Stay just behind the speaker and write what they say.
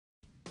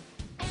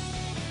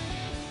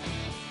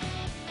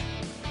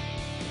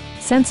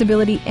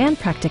sensibility and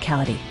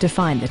practicality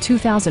define the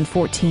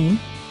 2014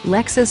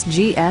 Lexus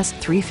GS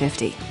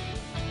 350.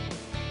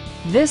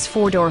 This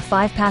four-door,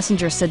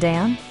 five-passenger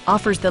sedan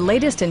offers the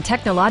latest in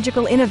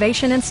technological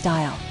innovation and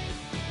style.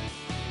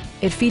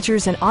 It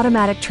features an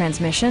automatic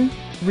transmission,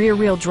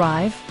 rear-wheel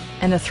drive,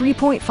 and a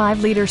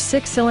 3.5-liter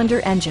six-cylinder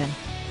engine.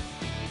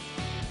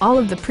 All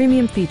of the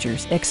premium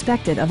features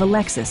expected of a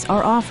Lexus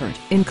are offered,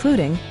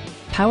 including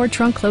power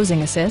trunk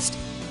closing assist,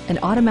 an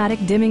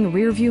automatic dimming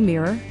rear-view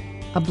mirror,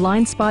 a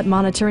blind spot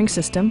monitoring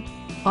system,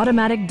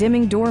 automatic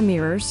dimming door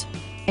mirrors,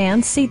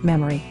 and seat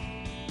memory.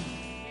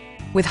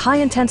 With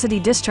high-intensity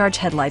discharge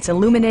headlights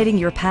illuminating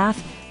your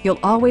path, you'll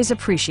always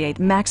appreciate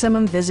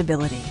maximum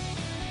visibility.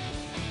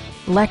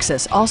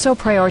 Lexus also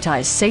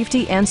prioritized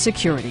safety and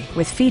security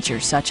with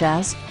features such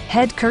as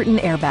head curtain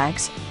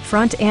airbags,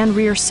 front and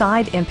rear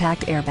side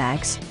impact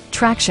airbags,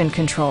 traction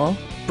control,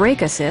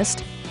 brake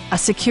assist, a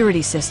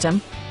security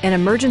system, an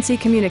emergency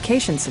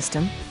communication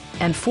system,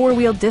 and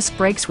four-wheel disc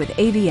brakes with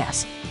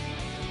ABS.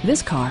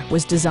 This car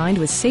was designed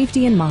with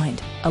safety in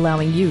mind,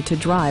 allowing you to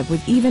drive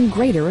with even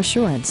greater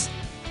assurance.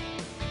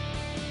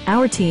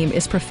 Our team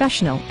is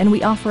professional and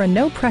we offer a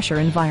no-pressure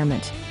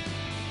environment.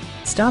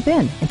 Stop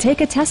in and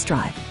take a test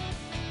drive.